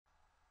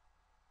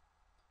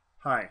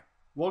Hi,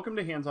 welcome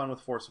to Hands-On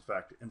with Force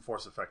Effect and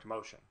Force Effect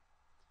Motion.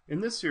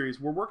 In this series,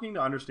 we're working to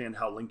understand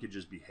how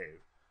linkages behave.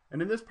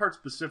 And in this part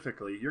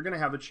specifically, you're going to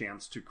have a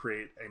chance to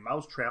create a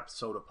mousetrap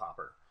soda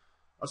popper,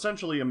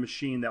 essentially a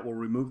machine that will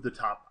remove the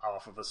top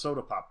off of a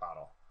soda pop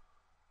bottle.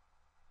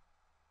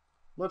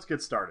 Let's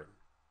get started.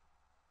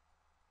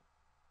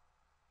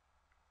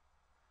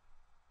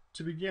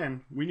 To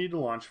begin, we need to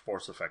launch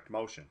Force Effect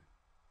Motion.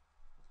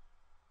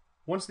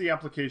 Once the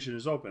application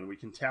is open, we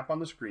can tap on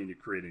the screen to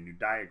create a new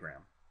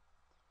diagram.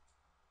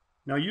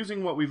 Now,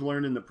 using what we've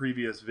learned in the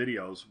previous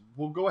videos,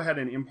 we'll go ahead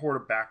and import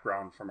a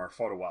background from our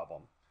photo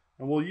album.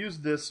 And we'll use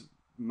this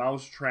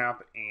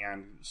mousetrap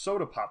and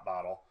soda pop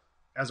bottle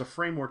as a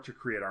framework to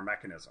create our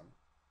mechanism.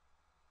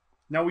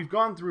 Now, we've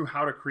gone through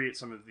how to create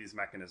some of these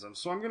mechanisms,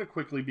 so I'm going to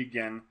quickly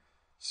begin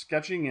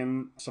sketching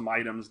in some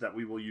items that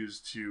we will use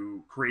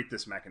to create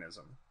this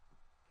mechanism.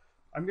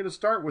 I'm going to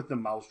start with the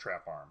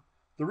mousetrap arm.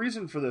 The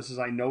reason for this is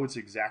I know its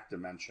exact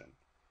dimension.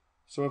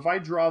 So if I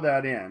draw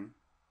that in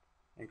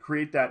and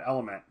create that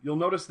element, you'll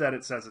notice that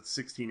it says it's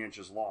 16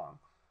 inches long.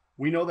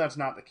 We know that's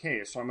not the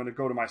case, so I'm going to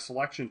go to my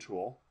selection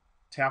tool,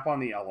 tap on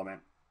the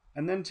element,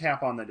 and then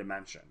tap on the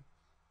dimension.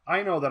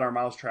 I know that our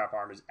mousetrap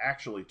arm is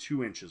actually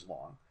 2 inches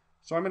long,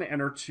 so I'm going to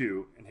enter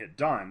 2 and hit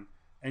done,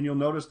 and you'll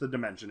notice the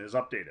dimension is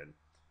updated.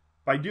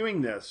 By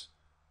doing this,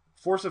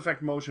 Force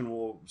Effect Motion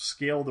will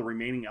scale the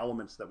remaining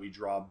elements that we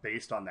draw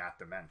based on that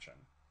dimension.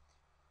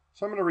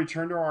 So I'm going to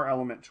return to our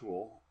element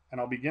tool, and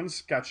I'll begin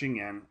sketching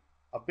in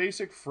a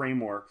basic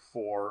framework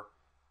for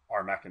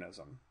our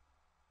mechanism.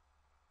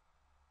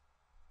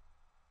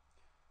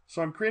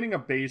 So I'm creating a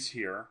base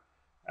here,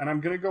 and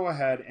I'm going to go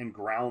ahead and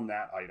ground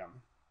that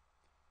item.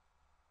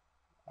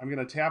 I'm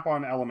going to tap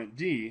on element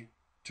D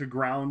to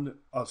ground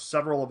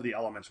several of the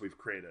elements we've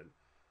created.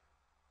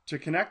 To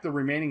connect the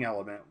remaining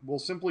element, we'll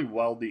simply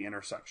weld the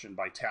intersection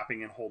by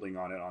tapping and holding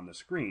on it on the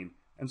screen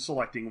and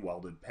selecting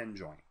welded pin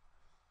joint.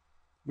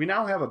 We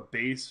now have a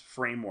base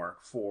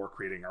framework for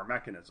creating our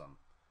mechanism.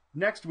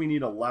 Next, we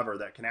need a lever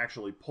that can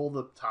actually pull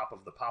the top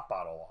of the pop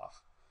bottle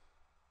off.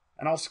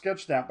 And I'll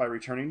sketch that by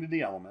returning to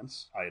the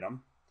Elements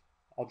item.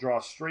 I'll draw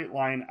a straight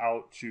line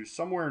out to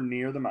somewhere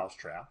near the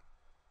mousetrap.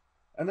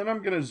 And then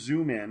I'm going to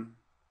zoom in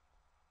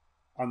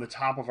on the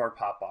top of our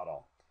pop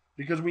bottle,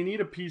 because we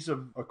need a piece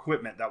of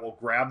equipment that will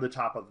grab the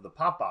top of the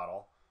pop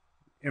bottle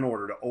in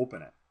order to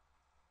open it.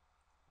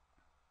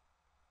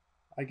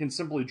 I can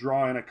simply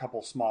draw in a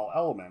couple small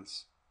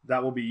elements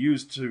that will be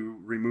used to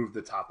remove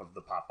the top of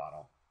the pop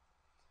bottle.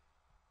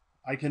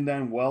 I can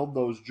then weld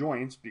those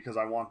joints because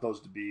I want those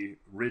to be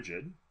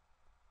rigid.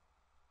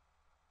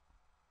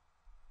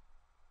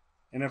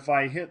 And if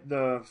I hit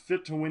the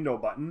Fit to Window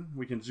button,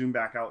 we can zoom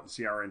back out and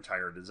see our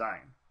entire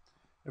design.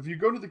 If you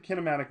go to the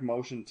Kinematic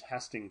Motion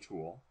Testing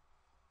tool,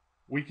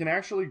 we can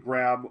actually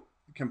grab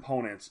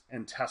components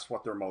and test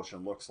what their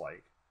motion looks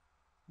like.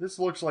 This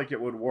looks like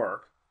it would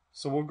work,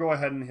 so we'll go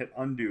ahead and hit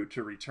Undo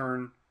to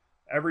return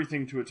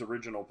everything to its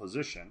original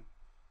position,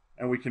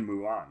 and we can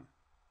move on.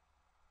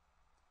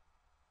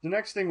 The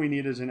next thing we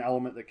need is an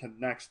element that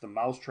connects the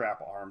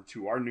mousetrap arm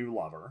to our new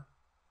lever.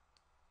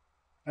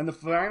 And the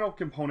final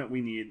component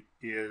we need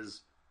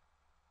is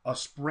a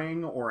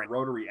spring or a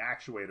rotary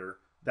actuator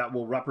that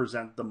will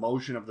represent the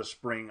motion of the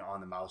spring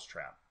on the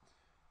mousetrap.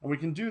 And we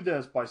can do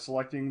this by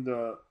selecting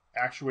the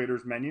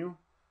actuators menu,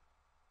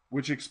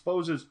 which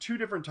exposes two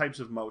different types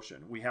of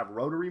motion. We have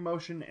rotary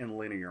motion and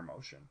linear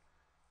motion.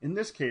 In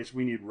this case,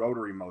 we need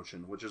rotary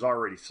motion, which is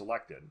already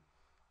selected.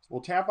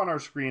 We'll tap on our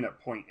screen at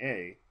point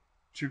A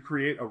to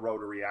create a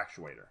rotary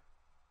actuator.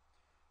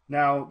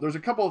 Now, there's a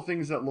couple of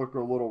things that look a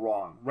little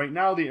wrong. Right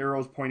now, the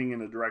arrow is pointing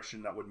in a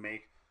direction that would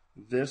make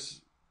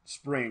this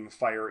spring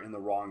fire in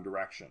the wrong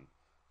direction.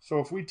 So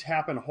if we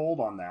tap and hold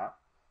on that,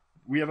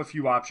 we have a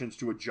few options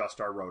to adjust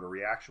our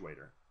rotary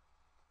actuator.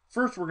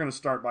 First, we're going to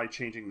start by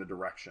changing the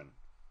direction.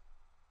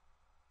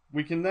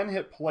 We can then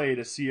hit play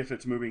to see if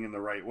it's moving in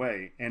the right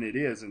way, and it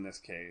is in this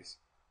case.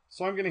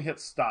 So I'm going to hit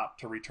stop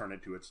to return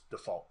it to its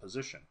default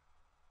position.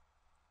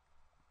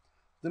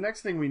 The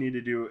next thing we need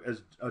to do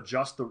is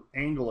adjust the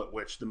angle at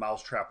which the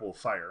mousetrap will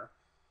fire.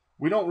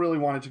 We don't really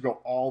want it to go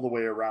all the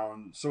way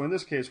around, so in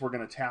this case we're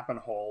going to tap and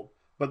hold,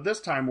 but this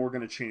time we're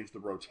going to change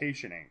the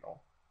rotation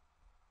angle.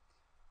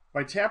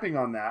 By tapping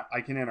on that,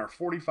 I can enter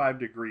 45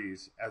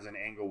 degrees as an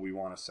angle we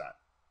want to set.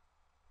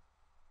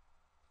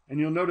 And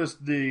you'll notice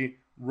the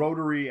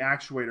rotary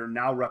actuator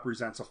now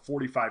represents a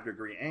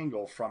 45-degree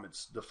angle from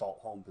its default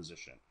home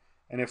position.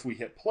 And if we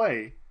hit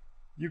play,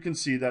 you can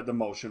see that the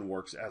motion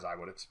works as I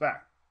would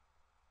expect.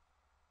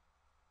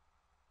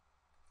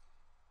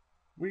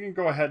 We can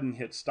go ahead and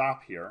hit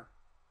stop here.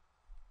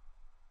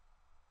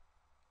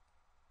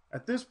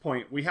 At this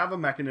point, we have a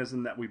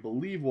mechanism that we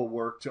believe will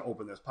work to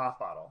open this pop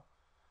bottle.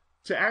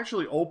 To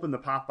actually open the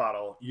pop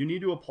bottle, you need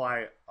to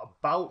apply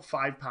about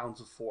 5 pounds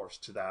of force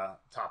to the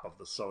top of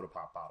the soda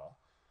pop bottle.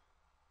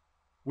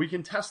 We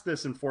can test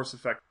this in Force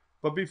Effect,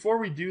 but before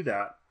we do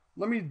that,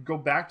 let me go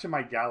back to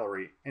my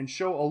gallery and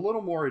show a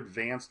little more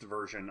advanced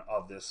version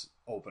of this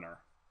opener.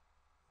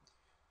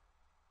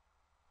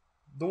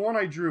 The one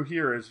I drew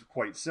here is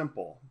quite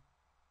simple.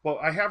 But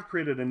I have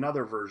created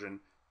another version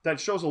that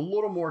shows a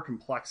little more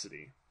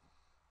complexity.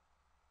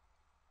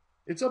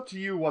 It's up to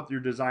you what your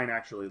design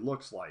actually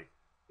looks like.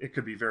 It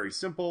could be very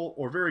simple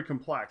or very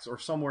complex or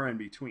somewhere in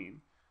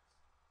between.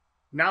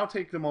 Now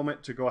take the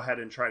moment to go ahead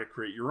and try to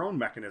create your own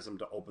mechanism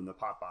to open the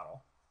pop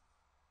bottle.